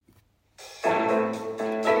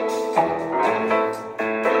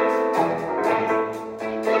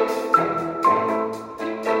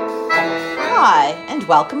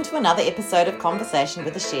welcome to another episode of Conversation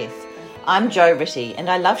with a Chef. I'm Jo Ritty, and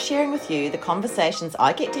I love sharing with you the conversations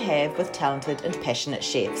I get to have with talented and passionate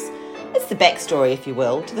chefs. It's the backstory, if you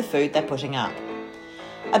will, to the food they're putting up.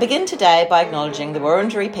 I begin today by acknowledging the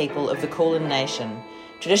Wurundjeri people of the Kulin Nation,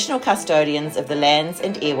 traditional custodians of the lands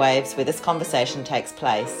and airwaves where this conversation takes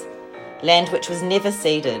place. Land which was never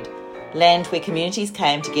ceded, land where communities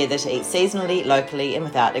came together to eat seasonally, locally and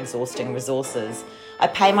without exhausting resources. I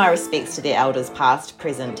pay my respects to their elders past,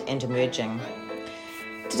 present and emerging.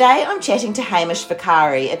 Today I'm chatting to Hamish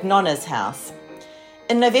Vicari at Nonna's house.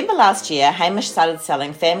 In November last year, Hamish started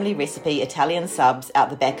selling family recipe Italian subs out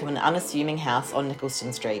the back of an unassuming house on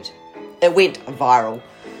Nicholson Street. It went viral.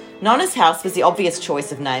 Nonna's house was the obvious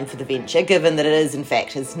choice of name for the venture, given that it is in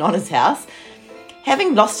fact his Nonna's house.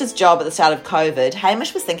 Having lost his job at the start of COVID,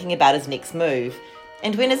 Hamish was thinking about his next move.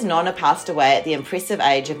 And when his Nonna passed away at the impressive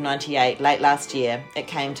age of 98 late last year, it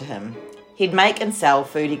came to him. He'd make and sell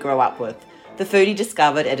food he grew up with, the food he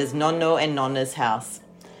discovered at his Nonno and Nonna's house.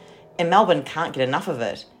 And Melbourne can't get enough of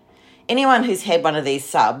it. Anyone who's had one of these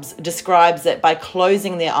subs describes it by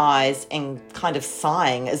closing their eyes and kind of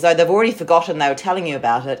sighing, as though they've already forgotten they were telling you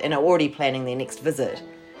about it and are already planning their next visit.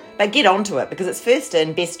 But get onto it, because it's first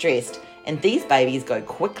in, best dressed, and these babies go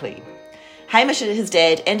quickly. Hamish and his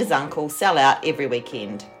dad and his uncle sell out every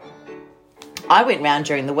weekend. I went round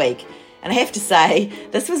during the week, and I have to say,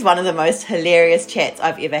 this was one of the most hilarious chats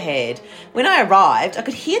I've ever had. When I arrived, I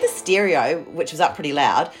could hear the stereo, which was up pretty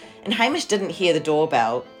loud, and Hamish didn't hear the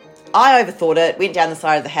doorbell. I overthought it, went down the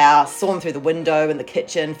side of the house, saw him through the window in the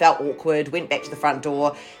kitchen, felt awkward, went back to the front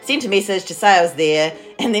door, sent a message to say I was there,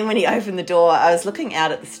 and then when he opened the door, I was looking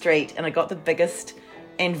out at the street, and I got the biggest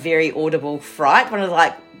and very audible fright, one of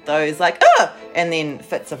those oh, and then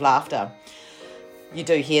fits of laughter. You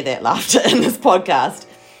do hear that laughter in this podcast.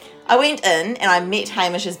 I went in and I met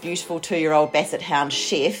Hamish's beautiful 2-year-old Basset Hound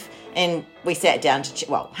Chef, and we sat down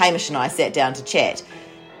to Hamish and I sat down to chat.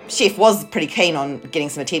 Chef was pretty keen on getting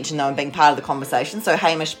some attention though and being part of the conversation, so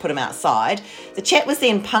Hamish put him outside. The chat was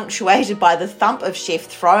then punctuated by the thump of Chef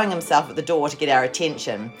throwing himself at the door to get our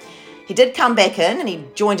attention. He did come back in and he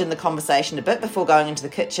joined in the conversation a bit before going into the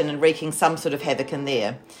kitchen and wreaking some sort of havoc in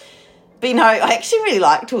there. But I actually really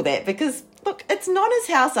liked all that because, look, it's Nonna's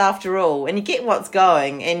house after all, and you get what's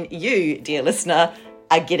going, and you, dear listener,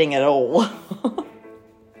 are getting it all.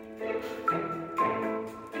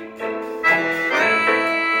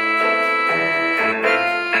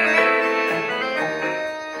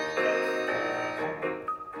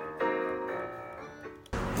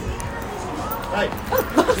 Hey.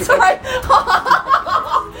 Sorry.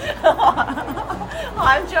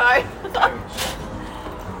 I'm Jo.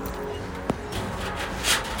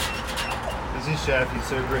 This is Chef. He's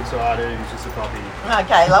super excited. He's just a puppy.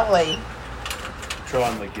 Okay, lovely. Try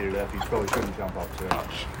and get it up. He probably shouldn't jump up too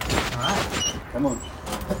much. Alright. Come on.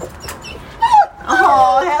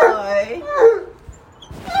 Oh, hello.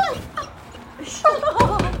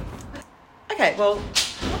 Okay, well,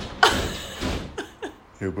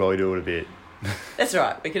 He'll probably do it a bit. that's all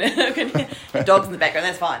right. We can dogs in the background.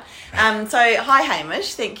 That's fine. So, hi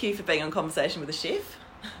Hamish. Thank you for being on Conversation with a Chef.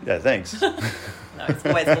 Yeah, thanks. No, it's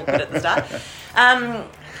always awkward at the start.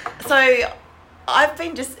 So, I've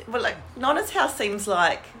been Nonna's house seems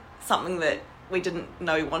like something that we didn't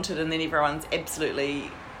know we wanted, and then everyone's it's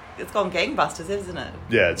gone gangbusters, isn't it?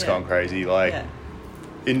 Yeah, it's gone crazy.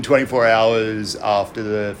 In 24 hours after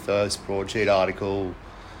the first broadsheet article,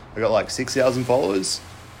 I got 6,000 followers.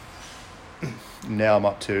 Now I'm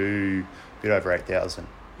up to a bit over 8,000.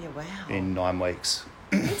 Yeah, wow. In 9 weeks.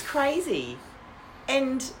 It's crazy.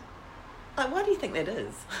 And why do you think that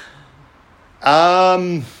is?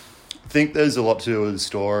 I think there's a lot to do with the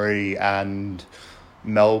story, and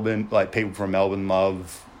Melbourne, people from Melbourne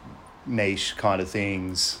love niche kind of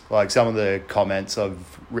things. Some of the comments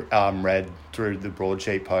I've read through the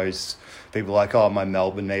broadsheet posts, people are like, oh, my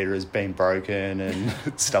Melbourne meter has been broken and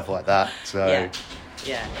stuff like that. So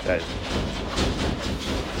yeah.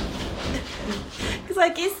 Because I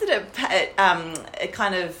guess that it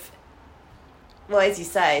kind of, well, as you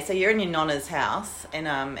say, so you're in your Nonna's house,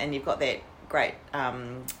 and you've got that great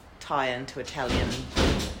tie-in to Italian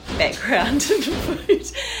background and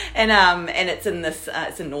food, and it's in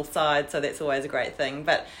it's in Northside, so that's always a great thing.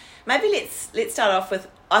 But maybe let's start off with,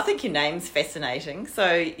 I think your name's fascinating.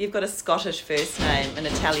 So you've got a Scottish first name, an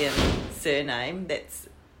Italian surname. That's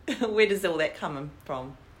where does all that come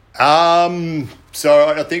from? So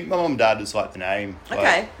I think my mum and dad just like the name.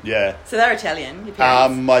 Okay. Yeah. So they're Italian, your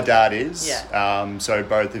parents? My dad is. Yeah. So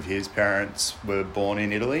both of his parents were born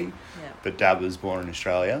in Italy, but dad was born in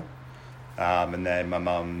Australia. And then my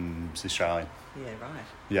mum's Australian. Yeah, right.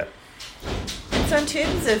 Yeah. So in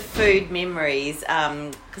terms of food memories,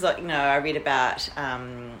 because I read about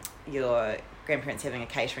your grandparents having a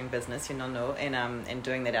catering business, your nono, and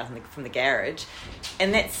doing that out from the garage,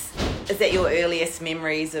 and is that your earliest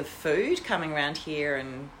memories of food, coming around here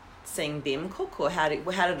and seeing them cook, or how did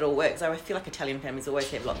it all work? So I feel like Italian families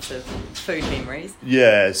always have lots of food memories.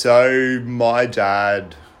 Yeah, so my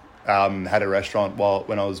dad had a restaurant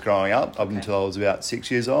when I was growing up until I was about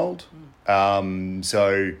 6 years old.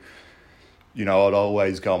 So, I'd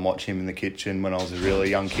always go and watch him in the kitchen when I was a really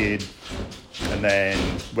young kid. And then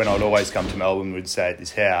when I'd always come to Melbourne, we'd stay at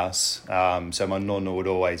this house. So my nonna would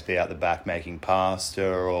always be out the back making pasta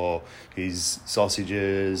or his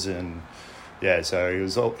sausages, and yeah, so he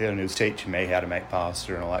was teaching me how to make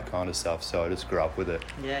pasta and all that kind of stuff. So I just grew up with it.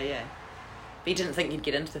 Yeah, yeah. But you didn't think you'd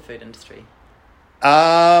get into the food industry?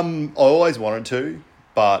 I always wanted to,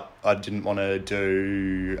 but I didn't want to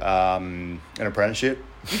do an apprenticeship.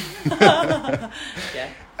 Yeah.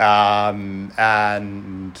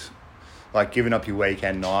 And like giving up your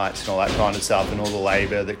weekend nights and all that kind of stuff, and all the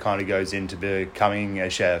labour that kind of goes into becoming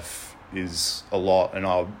a chef is a lot, and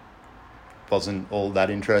I wasn't all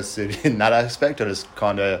that interested in that aspect. I just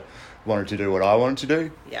kind of wanted to do what I wanted to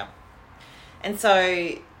do. Yeah. And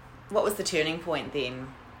so what was the turning point then?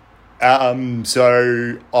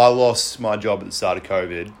 So I lost my job at the start of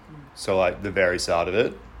COVID, so like the very start of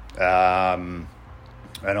it.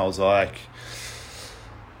 And I was like,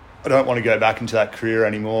 I don't want to go back into that career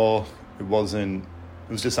anymore. It was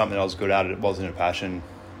just something I was good at. It wasn't a passion.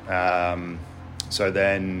 So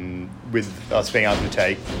then with us being able to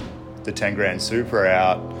take the 10 grand super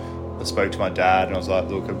out, I spoke to my dad and I was like,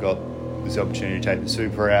 look, I've got this opportunity to take the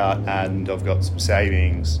super out and I've got some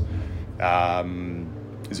savings.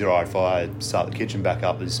 Is it all right if I start the kitchen back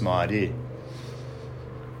up? This is my idea.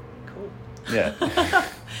 Cool. Yeah.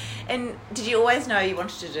 And did you always know you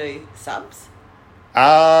wanted to do subs?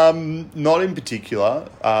 Not in particular.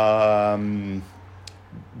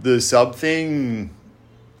 The sub thing,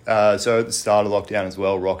 so at the start of lockdown as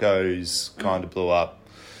well, Rocco's kind of blew up.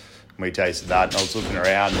 We tasted that, and I was looking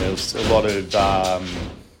around, and there was a lot of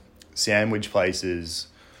sandwich places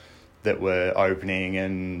that were opening,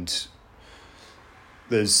 and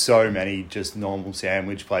there's so many just normal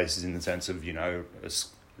sandwich places in the sense of,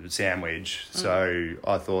 a sandwich. So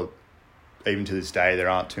I thought, even to this day, there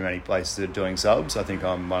aren't too many places that are doing subs. I think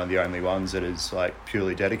I'm one of the only ones that is like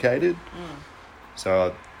purely dedicated. So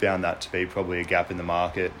I found that to be probably a gap in the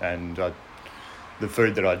market, and the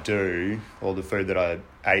food that I do, or the food that I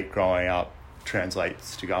ate growing up,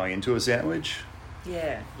 translates to going into a sandwich.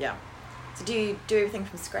 Yeah, yeah. So do you do everything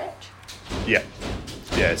from scratch? Yeah.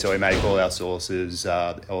 Yeah, so we make all our sauces,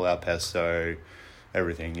 all our pesto,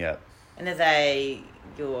 everything, yeah. And are they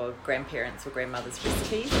your grandparents' or grandmother's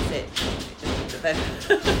recipes?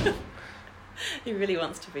 He really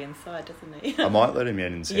wants to be inside, doesn't he? I might let him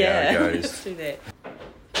in and see how it goes. Let's do that.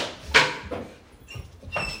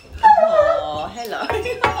 Oh, hello.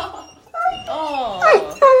 Oh,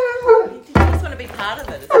 you just want to be part of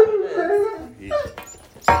it, is that what it is?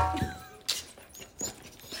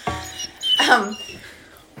 Yeah.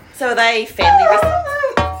 So are they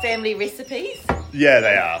family recipes? Yeah,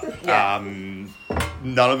 they are. Yeah.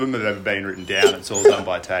 None of them have ever been written down. It's all done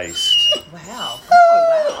by taste. Wow.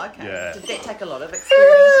 Oh, wow. Okay. Yeah. Did that take a lot of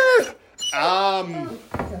experience?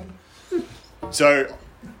 So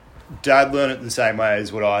Dad learned it the same way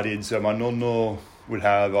as what I did. So my nonno would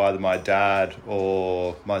have either my dad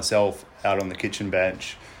or myself out on the kitchen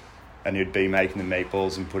bench, and he'd be making the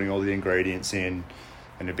meatballs and putting all the ingredients in,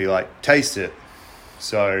 and it'd be like, taste it.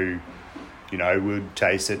 So, we'd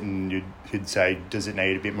taste it, and he'd say, does it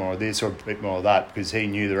need a bit more of this or a bit more of that? Because he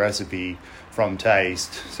knew the recipe from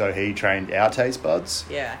taste, so he trained our taste buds.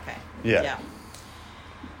 Yeah, okay. Yeah.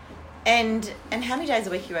 And how many days a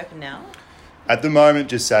week are you open now? At the moment,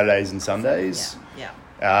 just Saturdays and Sundays. Yeah.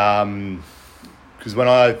 Because when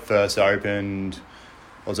I first opened,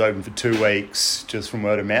 I was open for 2 weeks just from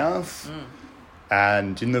word of mouth.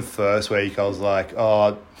 And in the first week, I was like,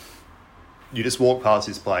 oh, you just walk past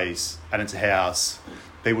this place and it's a house.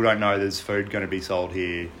 People don't know there's food going to be sold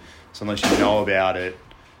here. So unless you know about it,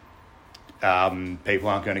 people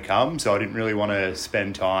aren't going to come. So I didn't really want to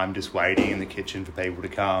spend time just waiting in the kitchen for people to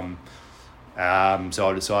come. So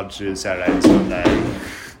I decided to do Saturday and Sunday.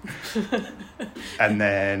 And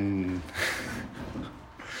then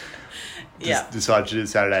decided to do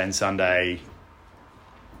Saturday and Sunday,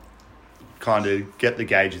 kind of get the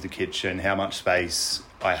gauge of the kitchen, how much space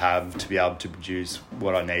I have to be able to produce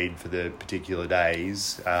what I need for the particular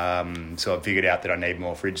days. So I figured out that I need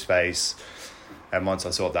more fridge space. And once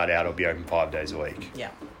I sort that out, I'll be open 5 days a week.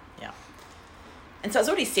 Yeah, yeah. And so it's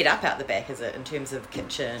already set up out the back, is it, in terms of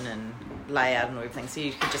kitchen and layout and everything? So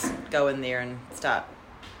you could just go in there and start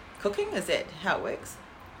cooking? Is that how it works?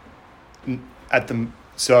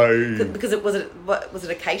 Because was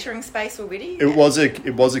it a catering space already? It was a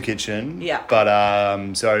kitchen. Yeah.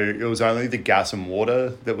 But so it was only the gas and water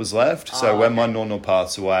that was left. So when my nonna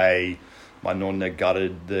passed away, my nonna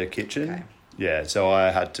gutted the kitchen. Okay. Yeah, so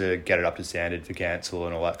I had to get it up to standard for council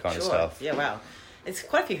and all that kind of stuff. Yeah, wow. It's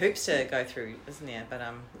quite a few hoops to go through, isn't there? But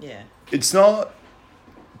yeah. It's not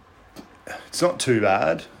too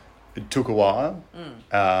bad. It took a while.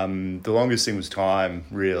 The longest thing was time,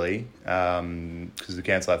 really, because the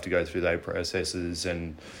council have to go through those processes,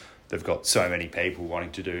 and they've got so many people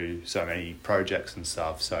wanting to do so many projects and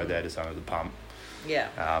stuff, so they're just under the pump. Yeah.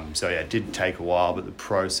 So yeah, it did take a while, but the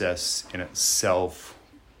process in itself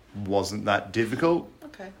wasn't that difficult.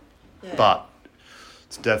 Okay. Yeah. But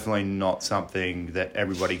it's definitely not something that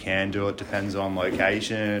everybody can do. It depends on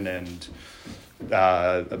location and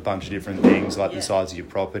a bunch of different things, like the size of your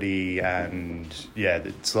property, and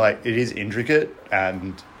it's like, it is intricate,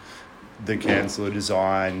 and the council are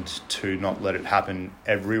designed to not let it happen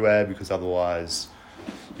everywhere, because otherwise,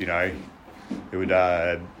 it would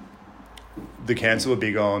the council are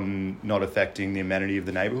big on not affecting the amenity of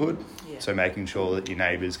the neighbourhood, so making sure that your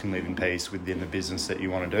neighbours can live in peace within the business that you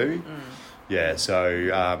want to do.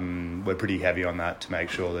 So we're pretty heavy on that to make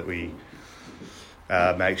sure that we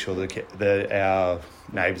make sure that our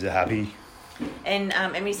neighbours are happy. And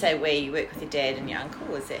when you say you work with your dad and your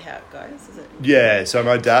uncle, is that how it goes? Is it? Yeah, so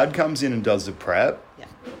my dad comes in and does the prep. Yeah.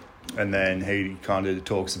 And then he kind of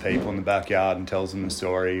talks to people in the backyard and tells them the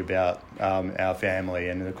story about our family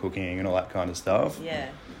and the cooking and all that kind of stuff.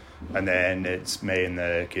 Yeah. And then it's me in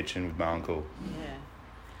the kitchen with my uncle. Yeah.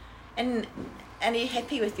 And are you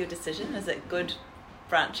happy with your decision? Is it good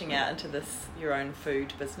branching out into your own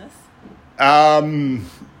food business? I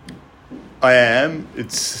am.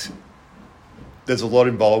 There's a lot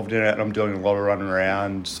involved in it, and I'm doing a lot of running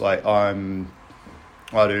around. Like I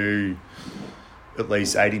do at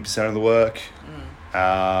least 80% of the work.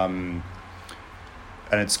 And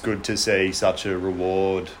it's good to see such a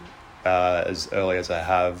reward as early as I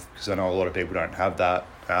have, because I know a lot of people don't have that.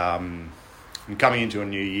 And coming into a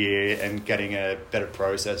new year and getting a better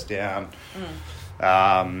process down,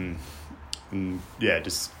 and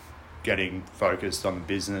just getting focused on the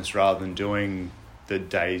business rather than doing the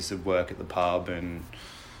days of work at the pub and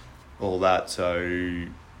all that. So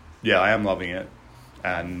I am loving it,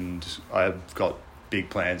 and I've got big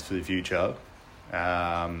plans for the future.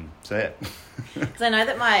 Because I know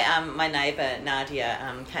that my neighbour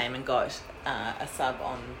Nadia came and got a sub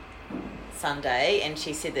on Sunday, and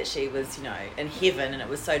she said that she was in heaven, and it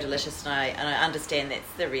was so delicious, and I understand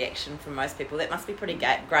that's the reaction from most people. That must be pretty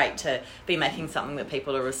great to be making something that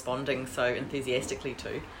people are responding so enthusiastically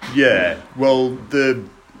to. Yeah, well,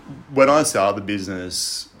 when I started the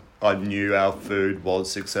business, I knew our food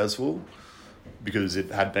was successful because it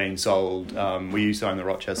had been sold. We used to own the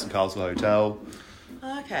Rochester Castle Hotel.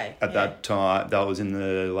 Okay. At that time, that was in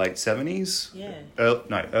the late 70s. Yeah.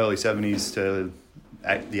 Early 70s to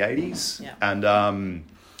the 80s. Yeah. And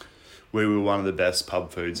we were one of the best pub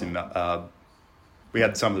foods we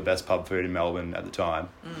had some of the best pub food in Melbourne at the time.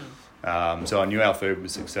 So I knew our food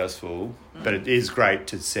was successful, but it is great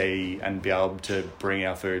to see and be able to bring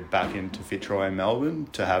our food back into Fitzroy and Melbourne,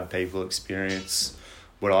 to have people experience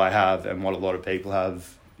what I have and what a lot of people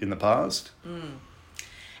have in the past. And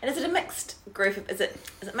is it a mixed group? Is it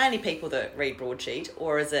mainly people that read broadsheet,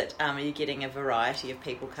 or is it are you getting a variety of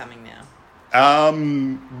people coming now? I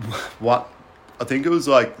think it was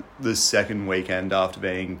like the second weekend after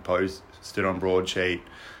being posted on broadsheet,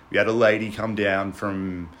 we had a lady come down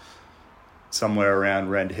from somewhere around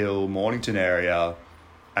Rent Hill, Mornington area,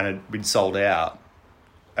 and we'd sold out.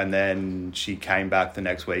 And then she came back the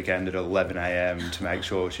next weekend at 11 a.m. to make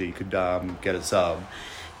sure she could get a sub.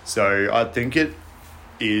 So I think it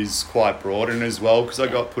is quite broad, and as well, because I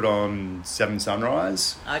got put on 7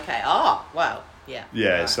 Sunrise. Okay. Oh, wow. Yeah.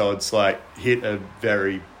 Yeah, right. So it's like hit a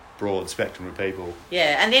very broad spectrum of people.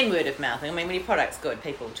 Yeah, and then word of mouth. I mean, when your product's good,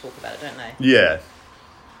 people talk about it, don't they? Yeah.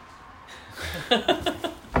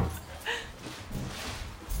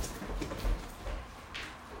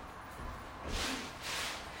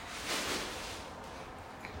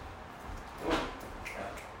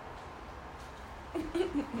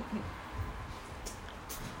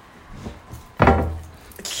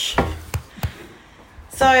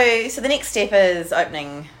 So the next step is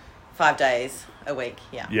opening 5 days a week.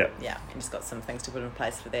 Yeah. Yeah. Yeah. And just got some things to put in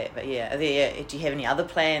place for that. But yeah, do you have any other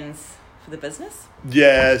plans for the business?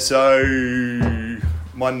 Yeah. So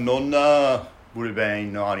my nonna would have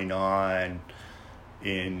been 99,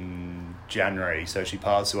 in January, so she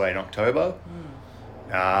passed away in October.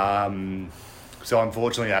 So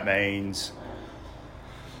unfortunately that means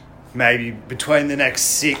maybe between the next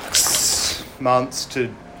 6 months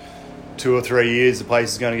to 2 or 3 years the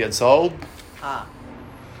place is going to get sold.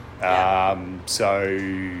 So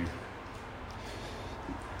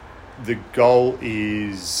the goal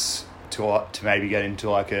is to maybe get into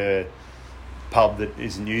like a pub that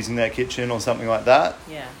isn't using their kitchen or something like that,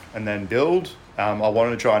 and then build. I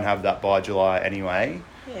wanted to try and have that by July anyway,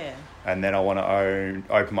 and then I want to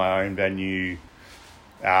open my own venue,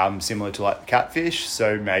 similar to like Catfish,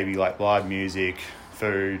 so maybe like live music,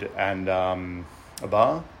 food, and a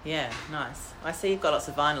bar. Yeah, nice. I see you've got lots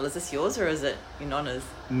of vinyl. Is this yours or is it your nonna's?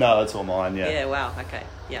 No, it's all mine, Yeah, wow, okay,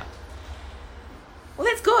 yeah. Well,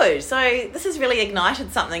 that's good. So this has really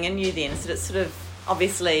ignited something in you then. So it's sort of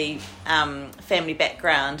obviously family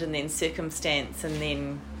background and then circumstance and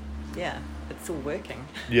then, it's all working.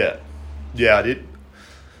 Yeah, I did.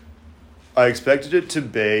 I expected it to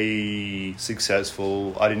be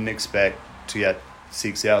successful. I didn't expect to get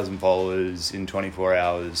 6,000 followers in 24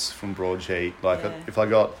 hours from Broadsheet. If I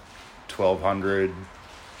got 1,200,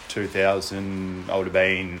 2,000, I would have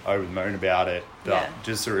been over the moon about it. But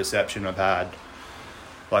just the reception I've had,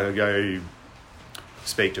 like I go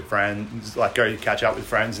speak to friends, like go catch up with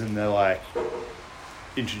friends, and they're like,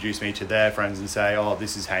 introduce me to their friends and say, oh,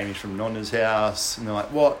 this is Hamish from Nonna's house. And they're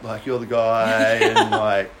like, what? Like, you're the guy? And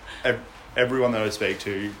like everyone that I speak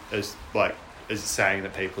to is saying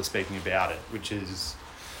that people are speaking about it, which is,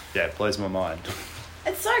 blows my mind.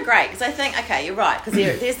 It's so great because I think, okay, you're right, because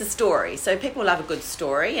there's the story. So people love a good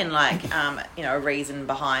story and like, a reason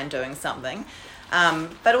behind doing something.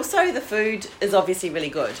 But also the food is obviously really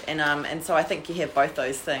good. And so I think you have both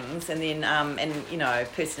those things and then,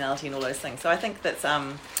 personality and all those things. So I think that's,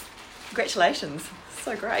 congratulations.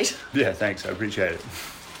 So great. Yeah, thanks. I appreciate it.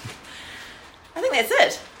 I think that's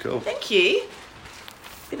it. Cool. Thank you.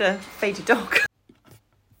 Better feed your dog.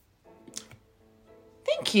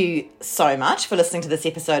 Thank you so much for listening to this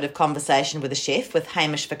episode of Conversation with a Chef with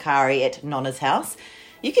Hamish Vakari at Nonna's House.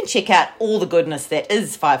 You can check out all the goodness that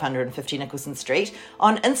is 550 Nicholson Street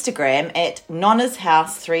on Instagram at Nonna's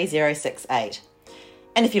House 3068.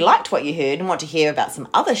 And if you liked what you heard and want to hear about some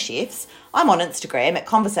other chefs, I'm on Instagram at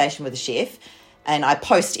Conversation with a Chef, and I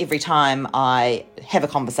post every time I have a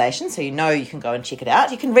conversation, so you can go and check it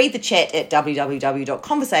out. You can read the chat at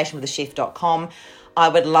www.conversationwithachef.com. I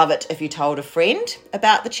would love it if you told a friend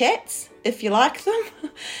about the chats, if you like them.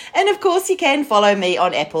 And of course, you can follow me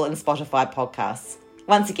on Apple and Spotify podcasts.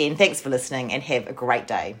 Once again, thanks for listening and have a great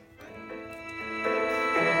day.